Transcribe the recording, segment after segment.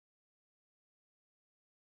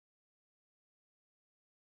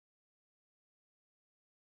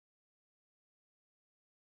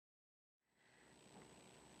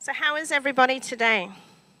So how is everybody today?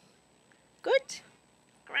 Good?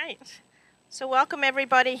 Great. So welcome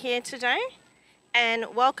everybody here today,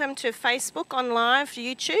 and welcome to Facebook on live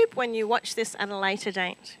YouTube when you watch this at a later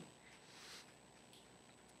date.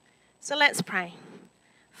 So let's pray.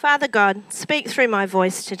 Father God, speak through my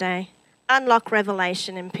voice today. Unlock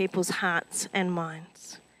revelation in people's hearts and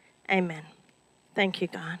minds. Amen. Thank you,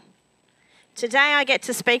 God. Today I get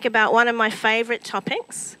to speak about one of my favourite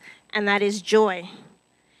topics, and that is joy.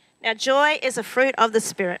 Now, joy is a fruit of the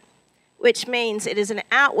Spirit, which means it is an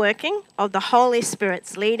outworking of the Holy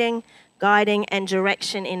Spirit's leading, guiding, and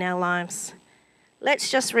direction in our lives.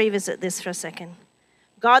 Let's just revisit this for a second.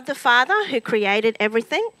 God the Father, who created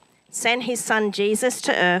everything, sent his Son Jesus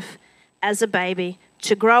to earth as a baby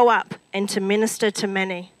to grow up and to minister to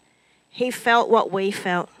many. He felt what we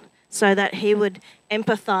felt so that he would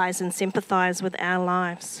empathize and sympathize with our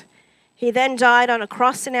lives. He then died on a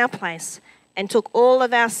cross in our place and took all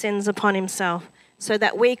of our sins upon himself so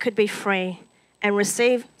that we could be free and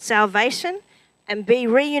receive salvation and be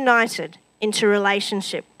reunited into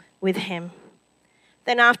relationship with him.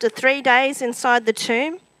 Then after 3 days inside the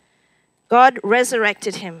tomb, God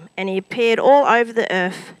resurrected him and he appeared all over the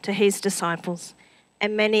earth to his disciples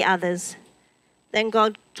and many others. Then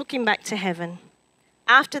God took him back to heaven.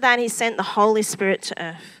 After that, he sent the Holy Spirit to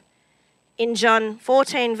earth. In John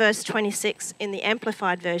 14, verse 26, in the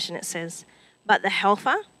Amplified Version, it says, "But the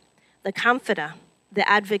Helper, the Comforter, the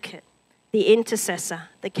Advocate, the Intercessor,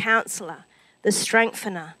 the Counselor, the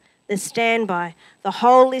Strengthener, the Standby, the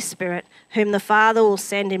Holy Spirit, whom the Father will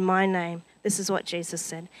send in my name," this is what Jesus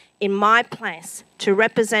said, "in my place to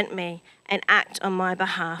represent me and act on my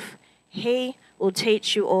behalf. He will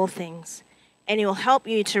teach you all things, and he will help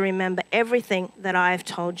you to remember everything that I have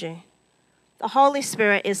told you." The Holy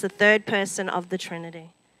Spirit is the third person of the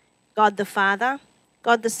Trinity. God the Father,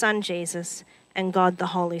 God the Son Jesus, and God the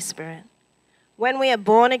Holy Spirit. When we are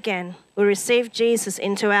born again, we receive Jesus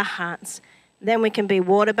into our hearts. Then we can be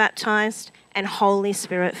water baptized and Holy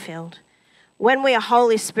Spirit filled. When we are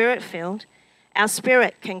Holy Spirit filled, our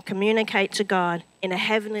spirit can communicate to God in a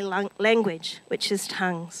heavenly language, which is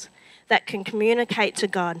tongues, that can communicate to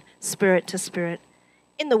God spirit to spirit.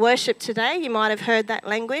 In the worship today, you might have heard that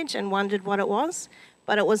language and wondered what it was,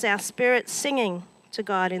 but it was our spirit singing to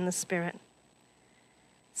God in the Spirit.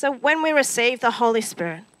 So when we receive the Holy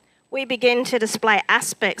Spirit, we begin to display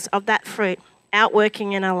aspects of that fruit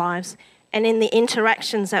outworking in our lives and in the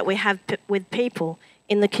interactions that we have with people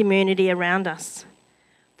in the community around us.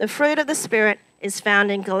 The fruit of the Spirit is found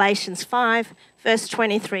in Galatians 5, verse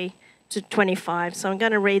 23 to 25. So I'm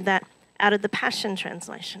going to read that out of the Passion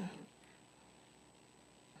Translation.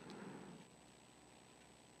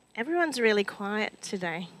 Everyone's really quiet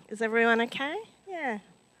today. Is everyone okay? Yeah.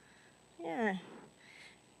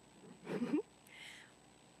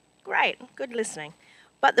 Great, good listening.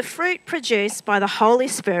 "But the fruit produced by the Holy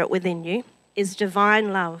Spirit within you is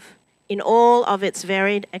divine love in all of its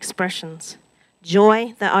varied expressions,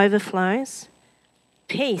 joy that overflows,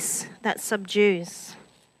 peace that subdues,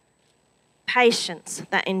 patience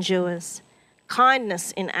that endures,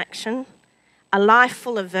 kindness in action, a life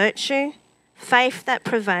full of virtue, faith that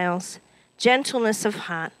prevails, gentleness of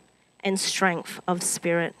heart, and strength of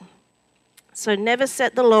spirit. So never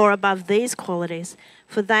set the law above these qualities,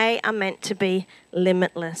 for they are meant to be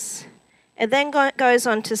limitless." It then goes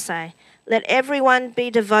on to say, "Let everyone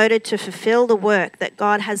be devoted to fulfill the work that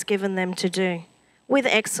God has given them to do, with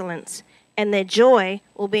excellence, and their joy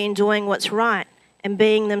will be in doing what's right and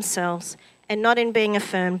being themselves, and not in being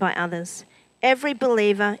affirmed by others. Every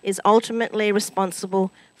believer is ultimately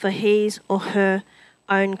responsible for his or her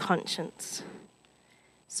own conscience."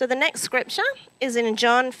 So the next scripture is in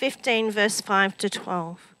John 15, verse 5 to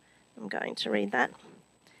 12. I'm going to read that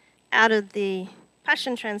out of the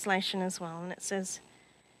Passion Translation as well. And it says,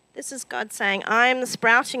 this is God saying, "I am the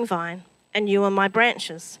sprouting vine, and you are my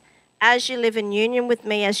branches. As you live in union with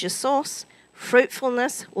me as your source,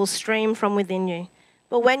 fruitfulness will stream from within you.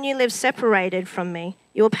 But when you live separated from me,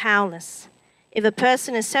 you are powerless. If a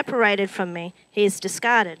person is separated from me, he is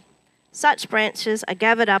discarded. Such branches are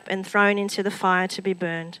gathered up and thrown into the fire to be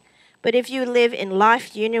burned. But if you live in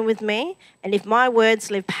life union with me, and if my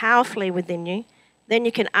words live powerfully within you, then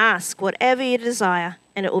you can ask whatever you desire,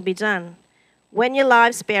 and it will be done. When your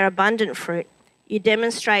lives bear abundant fruit, you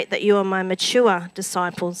demonstrate that you are my mature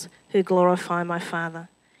disciples who glorify my Father.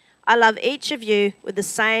 I love each of you with the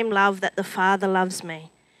same love that the Father loves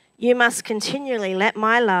me. You must continually let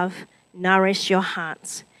my love nourish your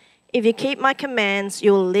hearts. If you keep my commands,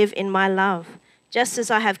 you will live in my love, just as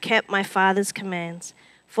I have kept my Father's commands,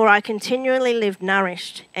 for I continually live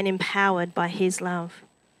nourished and empowered by his love.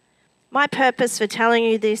 My purpose for telling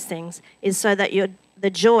you these things is so that the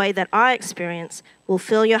joy that I experience will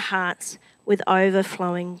fill your hearts with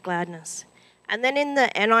overflowing gladness. And then in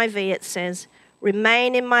the NIV it says,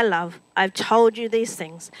 remain in my love. I've told you these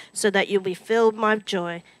things so that you'll be filled with my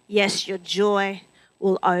joy. Yes, your joy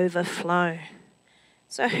will overflow.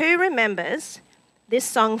 So who remembers this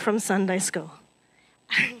song from Sunday school?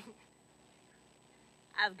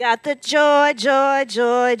 I've got the joy, joy,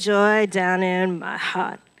 joy, joy down in my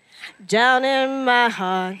heart. Down in my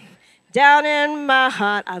heart. Down in my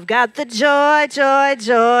heart. I've got the joy, joy,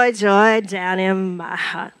 joy, joy down in my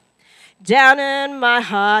heart. Down in my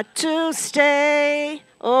heart to stay.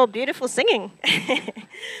 Oh, beautiful singing.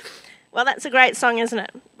 Well, that's a great song, isn't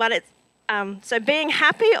it? But it's so being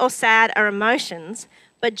happy or sad are emotions,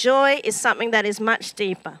 but joy is something that is much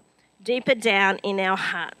deeper down in our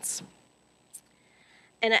hearts.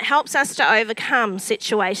 And it helps us to overcome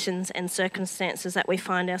situations and circumstances that we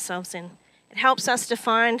find ourselves in. It helps us to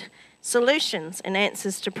find solutions and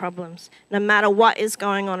answers to problems, no matter what is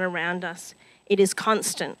going on around us. It is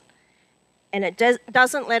constant. And it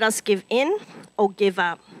doesn't let us give in or give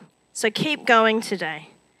up. So keep going today.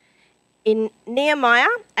 In Nehemiah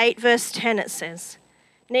 8 verse 10 it says,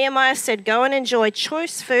 Nehemiah said, go and enjoy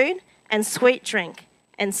choice food and sweet drink,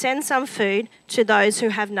 and send some food to those who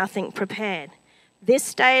have nothing prepared.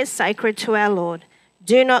 This day is sacred to our Lord.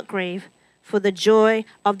 Do not grieve, for the joy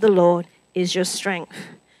of the Lord is your strength.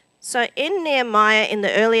 So in Nehemiah, in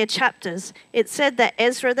the earlier chapters, it said that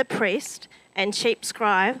Ezra the priest and chief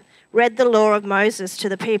scribe read the law of Moses to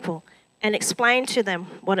the people and explained to them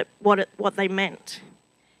what they meant.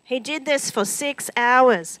 He did this for 6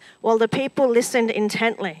 hours while the people listened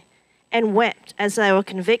intently and wept as they were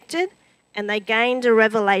convicted, and they gained a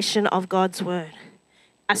revelation of God's word.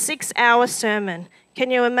 A 6-hour sermon. Can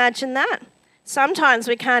you imagine that? Sometimes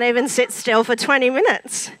we can't even sit still for 20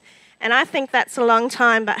 minutes. And I think that's a long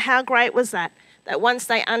time, but how great was that? That once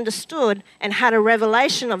they understood and had a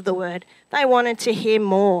revelation of the word, they wanted to hear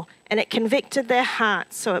more, and it convicted their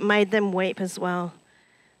hearts, so it made them weep as well.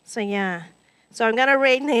 So I'm going to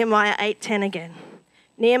read Nehemiah 8:10 again.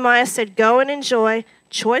 Nehemiah said, go and enjoy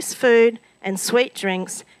choice food and sweet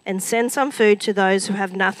drinks, and send some food to those who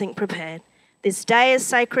have nothing prepared. This day is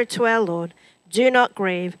sacred to our Lord. Do not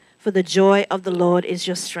grieve, for the joy of the Lord is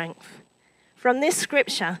your strength. From this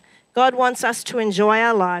scripture, God wants us to enjoy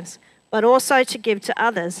our lives, but also to give to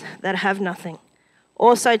others that have nothing.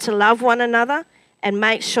 Also to love one another and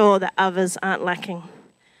make sure that others aren't lacking.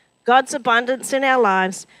 God's abundance in our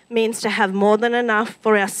lives means to have more than enough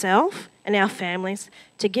for ourselves and our families,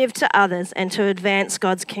 to give to others and to advance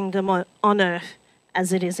God's kingdom on earth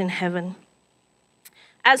as it is in heaven.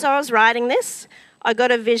 As I was writing this, I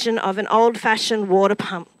got a vision of an old-fashioned water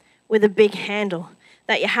pump with a big handle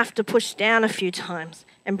that you have to push down a few times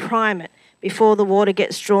and prime it before the water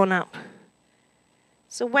gets drawn up.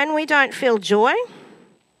 So when we don't feel joyful,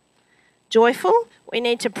 we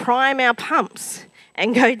need to prime our pumps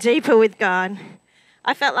and go deeper with God.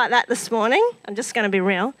 I felt like that this morning. I'm just going to be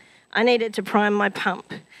real. I needed to prime my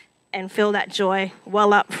pump and feel that joy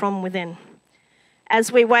well up from within. As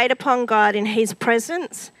we wait upon God in his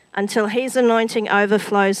presence until his anointing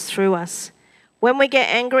overflows through us. When we get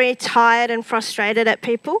angry, tired, and frustrated at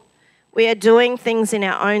people, we are doing things in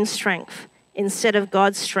our own strength instead of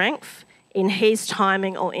God's strength in his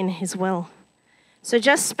timing or in his will. So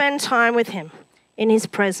just spend time with him in his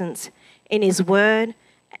presence, in his word,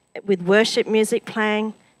 with worship music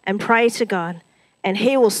playing, and pray to God, and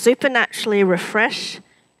he will supernaturally refresh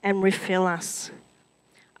and refill us.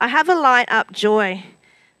 I have a light up joy.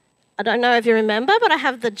 I don't know if you remember, but I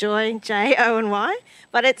have the joy, Joy,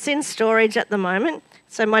 but it's in storage at the moment.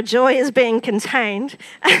 So my joy is being contained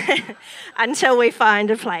until we find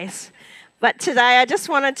a place. But today I just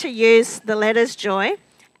wanted to use the letters joy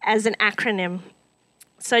as an acronym.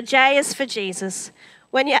 So J is for Jesus.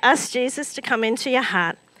 When you ask Jesus to come into your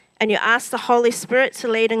heart and you ask the Holy Spirit to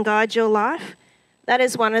lead and guide your life, that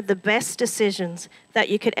is one of the best decisions that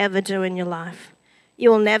you could ever do in your life. You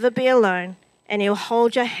will never be alone, and he'll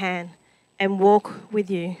hold your hand and walk with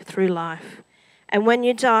you through life. And when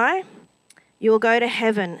you die, you will go to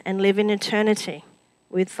heaven and live in eternity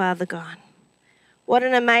with Father God. What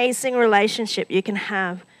an amazing relationship you can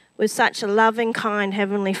have with such a loving, kind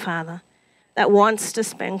Heavenly Father that wants to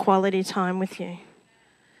spend quality time with you.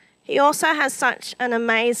 He also has such an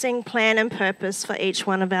amazing plan and purpose for each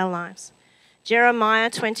one of our lives. Jeremiah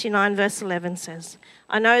 29 verse 11 says,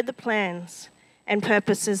 I know the plans and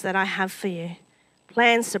purposes that I have for you,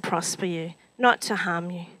 plans to prosper you, not to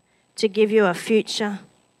harm you, to give you a future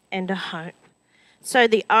and a hope. So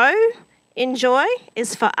the O in joy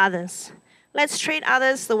is for others. Let's treat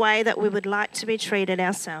others the way that we would like to be treated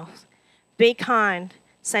ourselves. Be kind.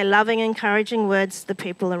 Say loving, encouraging words to the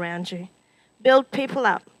people around you. Build people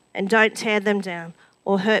up and don't tear them down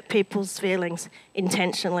or hurt people's feelings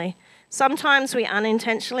intentionally. Sometimes we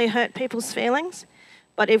unintentionally hurt people's feelings,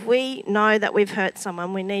 but if we know that we've hurt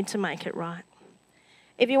someone, we need to make it right.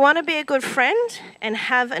 If you want to be a good friend and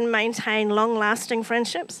have and maintain long-lasting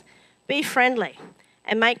friendships, be friendly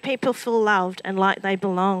and make people feel loved and like they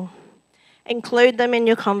belong. Include them in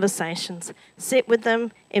your conversations. Sit with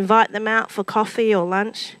them, invite them out for coffee or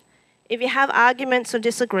lunch. If you have arguments or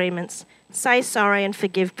disagreements, say sorry and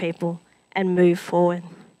forgive people and move forward.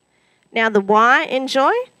 Now, the why in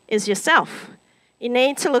joy is yourself. You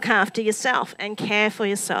need to look after yourself and care for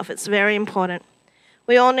yourself. It's very important.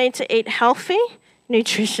 We all need to eat healthy,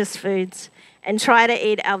 nutritious foods and try to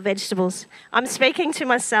eat our vegetables. I'm speaking to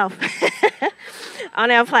myself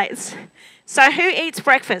on our plates. So who eats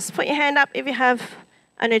breakfast? Put your hand up if you have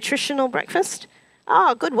a nutritional breakfast.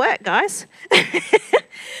 Oh, good work, guys.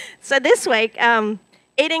 So this week,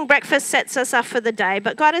 eating breakfast sets us up for the day,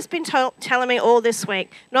 but God has been telling me all this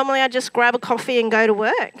week. Normally I just grab a coffee and go to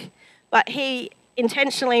work, but He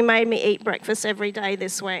intentionally made me eat breakfast every day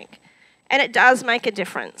this week. And it does make a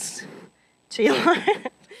difference to your life.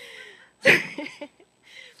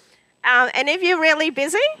 And if you're really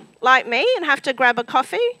busy, like me, and have to grab a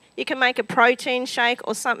coffee, you can make a protein shake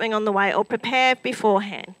or something on the way, or prepare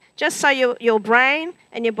beforehand, just so your brain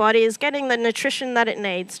and your body is getting the nutrition that it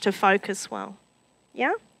needs to focus well.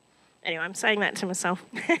 Yeah? Anyway, I'm saying that to myself.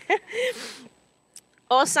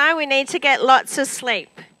 Also, we need to get lots of sleep.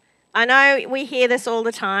 I know we hear this all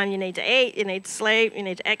the time. You need to eat, you need to sleep, you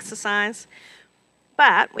need to exercise.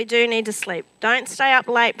 But we do need to sleep. Don't stay up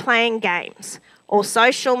late playing games or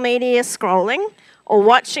social media scrolling or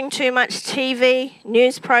watching too much TV,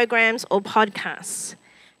 news programs or podcasts,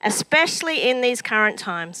 especially in these current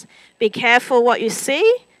times. Be careful what you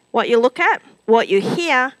see, what you look at, what you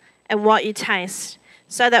hear, and what you taste,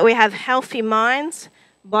 so that we have healthy minds,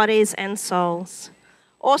 bodies and souls.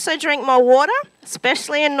 Also drink more water,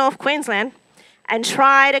 especially in North Queensland, and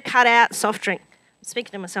try to cut out soft drink. I'm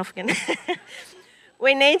speaking to myself again.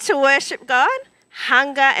 We need to worship God,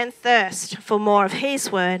 hunger and thirst for more of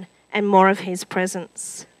His word and more of His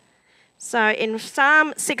presence. So in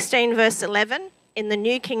Psalm 16 verse 11, in the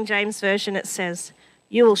New King James Version it says,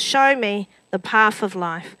 "You will show me the path of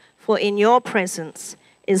life, for in your presence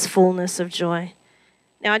is fullness of joy."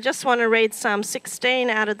 Now I just want to read Psalm 16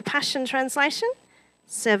 out of the Passion Translation,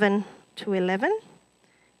 7 to 11.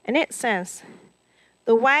 And it says,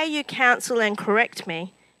 "The way you counsel and correct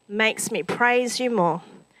me makes me praise you more.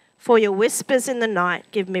 For your whispers in the night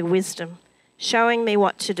give me wisdom, showing me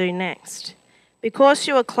what to do next. Because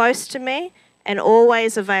you are close to me and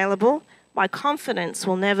always available, my confidence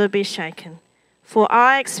will never be shaken. For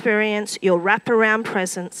I experience your wraparound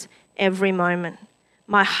presence every moment.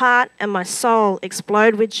 My heart and my soul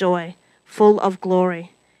explode with joy, full of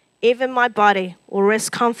glory. Even my body will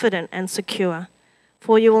rest confident and secure.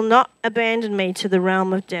 For you will not abandon me to the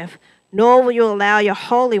realm of death, nor will you allow your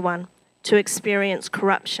Holy One to experience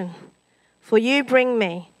corruption. For you bring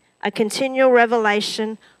me a continual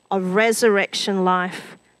revelation of resurrection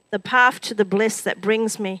life, the path to the bliss that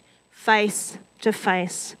brings me face to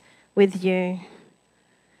face with you."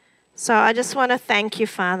 So I just want to thank you,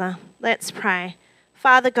 Father. Let's pray.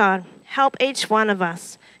 Father God, help each one of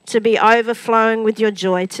us to be overflowing with your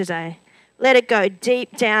joy today. Let it go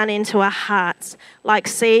deep down into our hearts like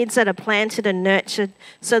seeds that are planted and nurtured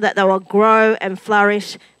so that they will grow and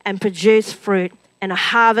flourish and produce fruit and a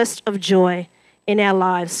harvest of joy in our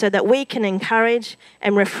lives so that we can encourage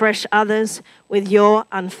and refresh others with your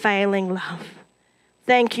unfailing love.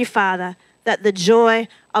 Thank you, Father, that the joy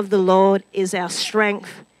of the Lord is our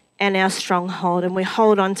strength and our stronghold, and we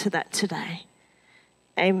hold on to that today.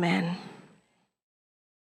 Amen.